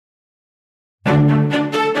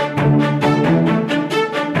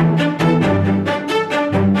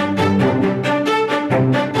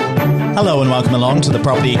welcome along to the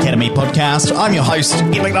Property Academy podcast. I'm your host,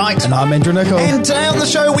 Ed McKnight. And I'm Andrew Nicol. And today on the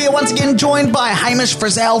show, we are once again joined by Hamish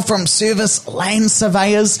Frizzell from Service Land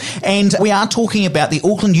Surveyors. And we are talking about the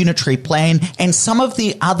Auckland Unitary plan and some of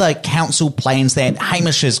the other council plans that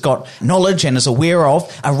Hamish has got knowledge and is aware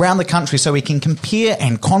of around the country, so we can compare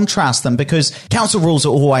and contrast them, because council rules are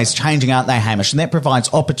always changing, aren't they, Hamish? And that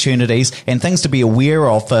provides opportunities and things to be aware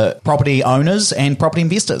of for property owners and property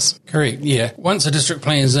investors. Correct, yeah. Once the district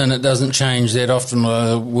plan's in, it doesn't change that often.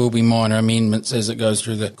 There will be minor amendments as it goes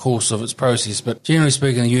through the course of its process. But generally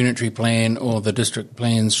speaking, the unitary plan or the district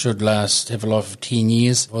plans should have a life of 10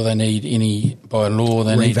 years, or they need by law,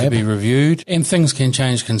 they need to be reviewed. And things can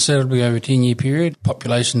change considerably over a 10-year period,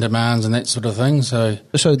 population demands and that sort of thing. So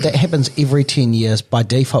that happens every 10 years by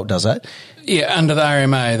default, does it? Yeah, under the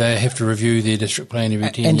RMA, they have to review their district plan every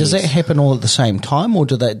 10 years. And does that happen all at the same time, or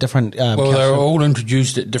do they at different... well, they're all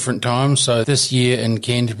introduced at different times. So this year in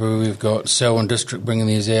Canterbury, we've got Selwyn District bringing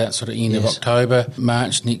theirs out sort of end of October.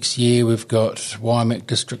 March next year, we've got Waimak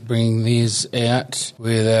District bringing theirs out,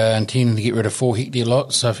 where they're intending to get rid of 4-hectare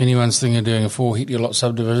lots. So if anyone's thinking of doing a 4-hectare lot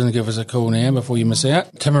subdivision, give us a call now before you miss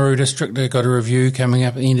out. Timaru District, they've got a review coming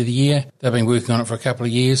up at the end of the year. They've been working on it for a couple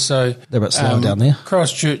of years. So they're a bit slow down there.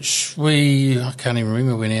 Christchurch, I can't even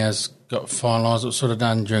remember when ours got finalised. It was sort of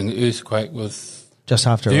done during the earthquake with just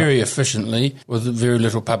after very efficiently, with very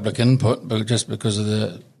little public input, but just because of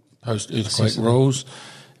the post-earthquake rules,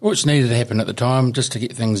 which needed to happen at the time just to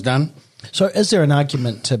get things done. So is there an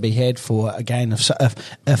argument to be had for, again,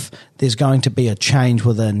 if there's going to be a change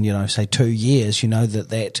within, say 2 years,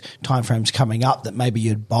 that time frame's coming up, that maybe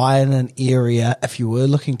you'd buy in an area if you were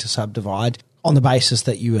looking to subdivide, on the basis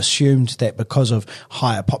that you assumed that because of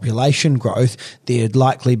higher population growth, there'd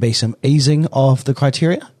likely be some easing of the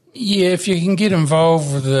criteria? Yeah, if you can get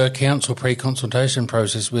involved with the council pre-consultation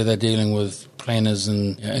process where they're dealing with planners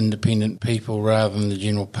and independent people rather than the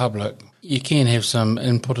general public, you can have some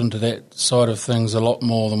input into that side of things a lot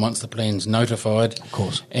more than once the plan's notified. Of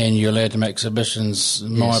course. And you're allowed to make submissions,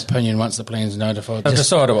 in my opinion, once the plan's notified. They've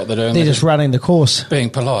decided what they're doing. They're just running the course.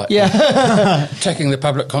 Being polite. Yeah. Ticking the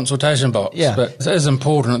public consultation box. Yeah. But it is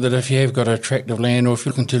important that if you have got a tract of land, or if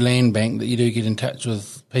you're looking to land bank, that you do get in touch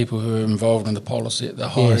with people who are involved in the policy at the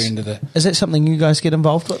higher end of the... Is that something you guys get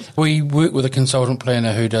involved with? We work with a consultant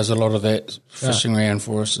planner who does a lot of that fishing around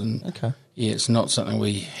for us. And okay. Yeah, it's not something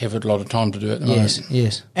we have a lot of time to do at the moment.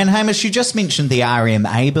 Yes. And Hamish, you just mentioned the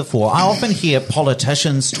RMA before. I often hear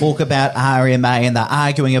politicians talk about RMA and they're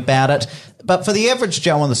arguing about it. But for the average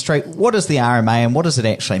Joe on the street, what is the RMA and what does it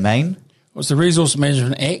actually mean? Well, it's the Resource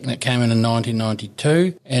Management Act, and it came in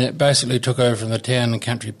 1992, and it basically took over from the Town and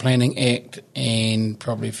Country Planning Act and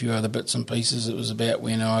probably a few other bits and pieces. It was about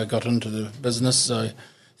when I got into the business, so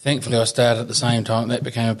thankfully I started at the same time that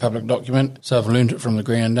became a public document, so I've learned it from the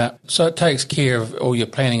ground up. So it takes care of all your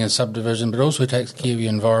planning and subdivision, but also takes care of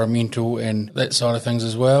your environmental and that side of things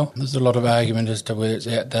as well. There's a lot of argument as to whether it's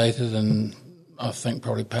outdated, and I think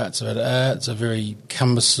probably parts of it are. It's a very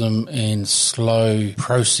cumbersome and slow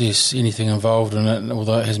process, anything involved in it, and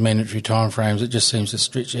although it has mandatory timeframes, it just seems to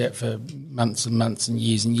stretch out for months and months and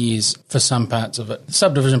years for some parts of it. The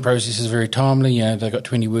subdivision process is very timely. They've got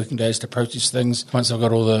 20 working days to process things once they've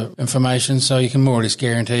got all the information, so you can more or less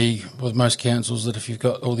guarantee with most councils that if you've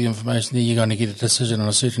got all the information there, you're going to get a decision on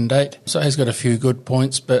a certain date. So it has got a few good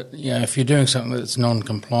points, but if you're doing something that's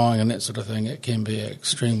non-complying and that sort of thing, it can be an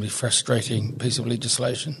extremely frustrating piece of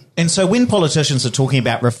legislation. And so when politicians are talking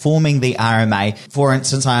about reforming the RMA, for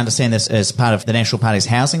instance, I understand this as part of the National Party's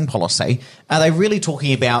housing policy, are they really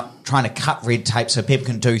talking about trying to cut red tape so people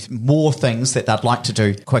can do more things that they'd like to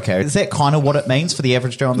do quicker? Is that kind of what it means for the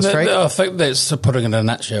average Joe on the street? I think that's putting it in a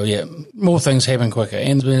nutshell, yeah. More things happen quicker.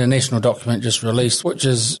 And there's been a national document just released, which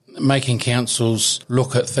is making councils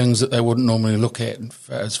look at things that they wouldn't normally look at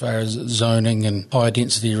as far as zoning and high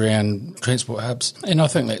density around transport hubs. And I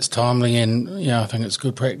think that's timely, and I think it's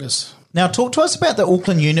good practice. Now, talk to us about the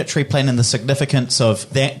Auckland Unitary Plan and the significance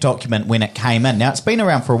of that document when it came in. Now, it's been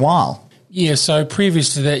around for a while. Yeah, so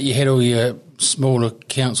previous to that, you had all your smaller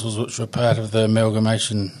councils which were part of the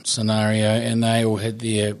amalgamation scenario, and they all had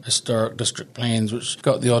their historic district plans which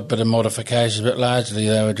got the odd bit of modification, but largely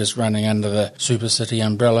they were just running under the super city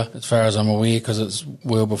umbrella as far as I'm aware, because it's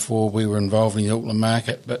well before we were involved in the Auckland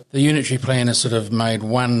market. But the unitary plan has sort of made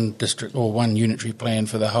one district or one unitary plan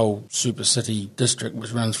for the whole super city district,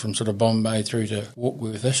 which runs from sort of Bombay through to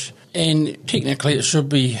Warkworth-ish. And technically it should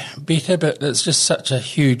be better, but it's just such a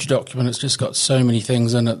huge document. It's just got so many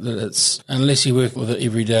things in it that it's, unless unless you work with it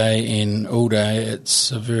every day and all day,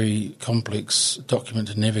 it's a very complex document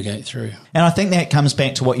to navigate through. And I think that comes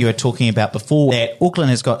back to what you were talking about before, that Auckland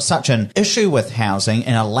has got such an issue with housing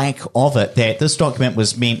and a lack of it, that this document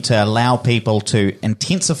was meant to allow people to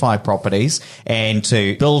intensify properties and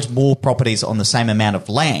to build more properties on the same amount of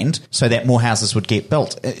land so that more houses would get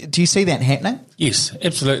built. Do you see that happening? Yes,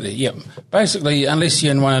 absolutely, yep. Basically, unless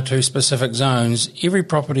you're in one or two specific zones, every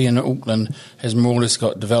property in Auckland has more or less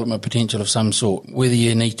got development potential of some sort. Whether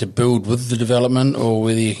you need to build with the development or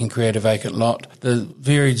whether you can create a vacant lot, the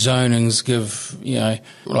varied zonings give,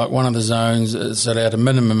 like one of the zones is allowed a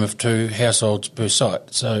minimum of 2 households per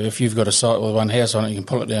site. So if you've got a site with 1 house on it, you can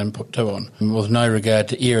pull it down and put 2 on, with no regard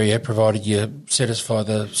to area, provided you satisfy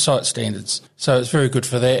the site standards. So it's very good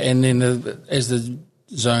for that. And then as the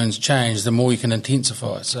zones change, the more you can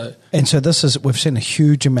intensify. So we've seen a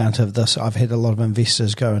huge amount of this. I've had a lot of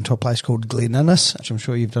investors go into a place called Glen Innes, which I'm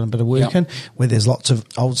sure you've done a bit of work in, where there's lots of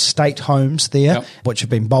old state homes there, which have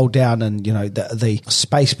been bowled down, and the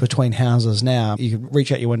space between houses now, you can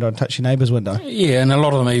reach out your window and touch your neighbour's window. Yeah, and a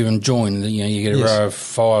lot of them even join. You get a row of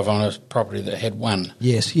 5 on a property that had 1.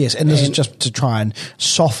 Yes, and this is just to try and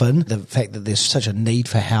soften the fact that there's such a need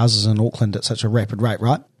for houses in Auckland at such a rapid rate,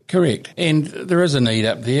 right? Correct. And there is a need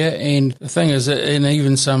up there. And the thing is that in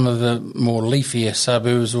even some of the more leafier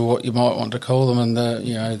suburbs, or what you might want to call them, and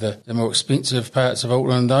the more expensive parts of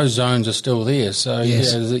Auckland, those zones are still there. So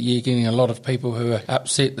you're getting a lot of people who are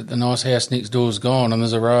upset that the nice house next door is gone and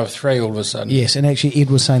there's a row of 3 all of a sudden. Yes, and actually Ed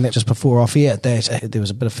was saying that just before off air, that there was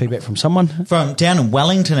a bit of feedback from someone. From down in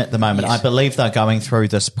Wellington at the moment, I believe they're going through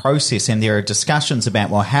this process, and there are discussions about,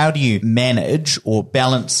 well, how do you manage or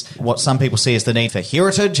balance what some people see as the need for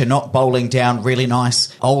heritage and not bowling down really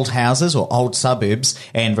nice old houses or old suburbs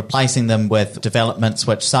and replacing them with developments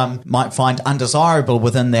which some might find undesirable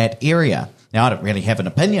within that area. Now, I don't really have an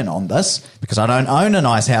opinion on this because I don't own a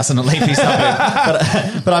nice house in a leafy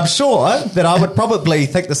suburb, but I'm sure that I would probably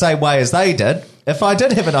think the same way as they did if I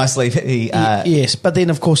did have a nice leafy... yes, but then,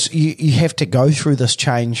 of course, you have to go through this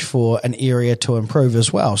change for an area to improve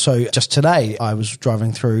as well. So just today, I was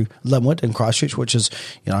driving through Linwood in Christchurch, which is,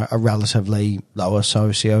 a relatively lower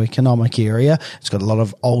socio-economic area. It's got a lot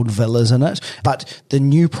of old villas in it, but the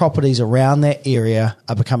new properties around that area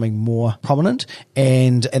are becoming more prominent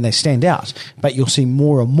and they stand out. But you'll see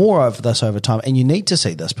more and more of this over time, and you need to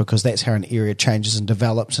see this because that's how an area changes and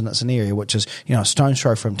develops, and it's an area which is, a stone's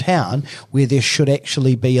throw from town where there should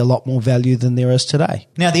actually be a lot more value than there is today.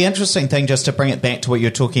 Now, the interesting thing, just to bring it back to what you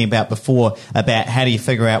were talking about before, about how do you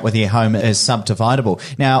figure out whether your home is subdividable.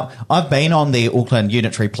 Now, I've been on the Auckland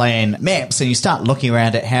Unitary Plan maps, and you start looking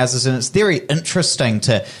around at houses, and it's very interesting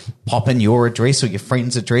to pop in your address or your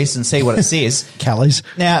friend's address and see what it says. Kelly's.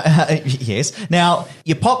 Now, yes. Now,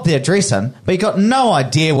 you pop the address in, but you've got no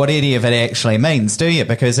idea what any of it actually means, do you?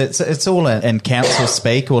 Because it's all in council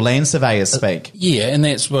speak or land surveyor speak. Yeah, and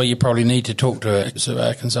that's where you probably need to talk to a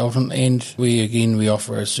surveyor consultant, and we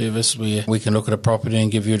offer a service where we can look at a property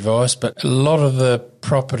and give you advice, but a lot of the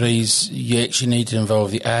properties you actually need to involve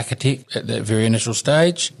the architect at that very initial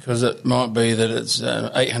stage, because it might be that it's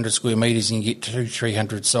 800 square metres and you get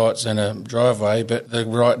 300 sites in a driveway, but the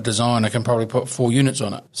right designer can probably put 4 units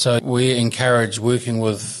on it. So we encourage working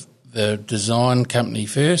with the design company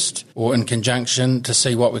first or in conjunction to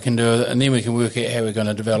see what we can do, and then we can work out how we're going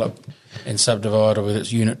to develop and subdivide, or whether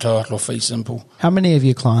it's unit title or fee simple. How many of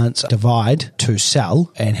your clients divide to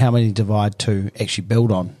sell and how many divide to actually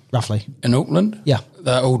build on, roughly? In Auckland? Yeah.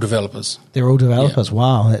 They're all developers. They're all developers. Yeah.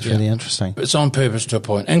 Wow, that's really interesting. It's on purpose to a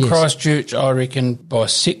point. In Christchurch, I reckon by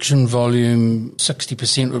section volume,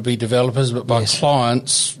 60% would be developers, but by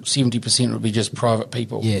clients, 70% would be just private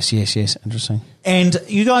people. Yes. Interesting. And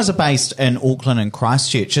you guys are based in Auckland and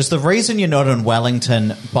Christchurch. Is the reason you're not in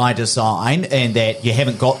Wellington by design and that you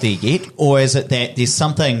haven't got there yet, or is it that there's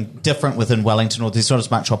something different within Wellington, or there's not as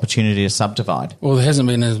much opportunity to subdivide? Well, there hasn't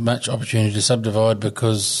been as much opportunity to subdivide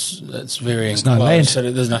because it's very enclosed. No land. So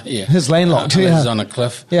there's no, it's landlocked. It's on a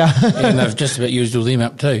cliff. Yeah. And they've just about used all them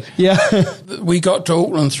up too. Yeah. We got to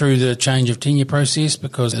Auckland through the change of tenure process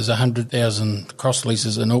because there's 100,000 cross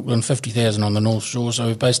leases in Auckland, 50,000 on the North Shore. So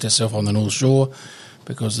we've based ourselves on the North Shore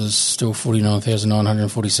because there's still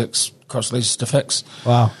 49,946 cross leases to fix.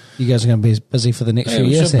 Wow. You guys are going to be busy for the next few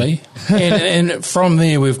years. Should be. and from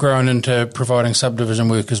there, we've grown into providing subdivision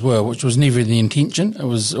work as well, which was never the intention. It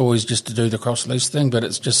was always just to do the cross lease thing, but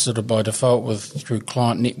it's just sort of by default through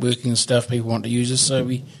client networking and stuff. People want to use us, so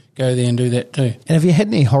we go there and do that too. And have you had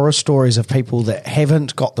any horror stories of people that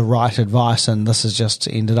haven't got the right advice and this has just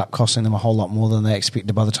ended up costing them a whole lot more than they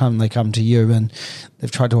expected by the time they come to you, and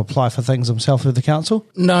they've tried to apply for things themselves through the council?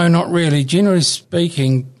 No, not really. Generally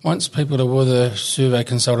speaking, once people are with a survey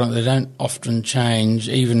consultant, they don't often change,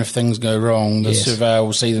 even if things go wrong. The surveyor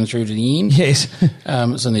will see them through to the end. Yes.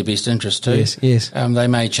 It's in their best interest too. Yes. They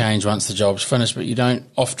may change once the job's finished, but you don't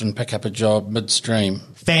often pick up a job midstream.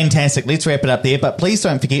 Fantastic. Let's wrap it up there. But please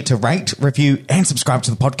don't forget to rate, review, and subscribe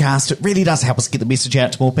to the podcast. It really does help us get the message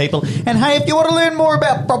out to more people. And hey, if you want to learn more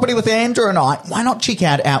about property with Andrew and I, why not check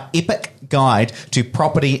out our epic guide to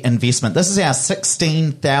property investment. This is our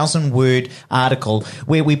 16,000 word article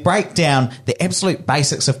where we break down the absolute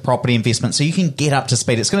basics of property investment so you can get up to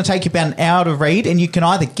speed. It's going to take you about an hour to read, and you can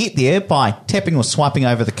either get there by tapping or swiping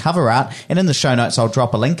over the cover art, and in the show notes I'll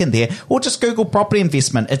drop a link in there, or just Google property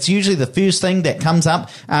investment. It's usually the first thing that comes up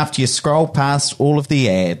after you scroll past all of the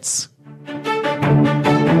ads.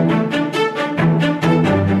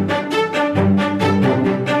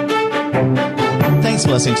 Thanks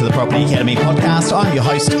for listening to the Property Academy podcast. I'm your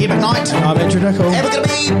host, Evan Knight. I'm Andrew Nicol. And we're going to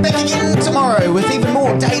be back again tomorrow with even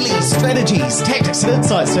more daily strategies, tactics and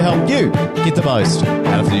insights to help you get the most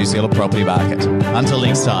out of the New Zealand property market. Until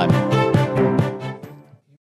next time.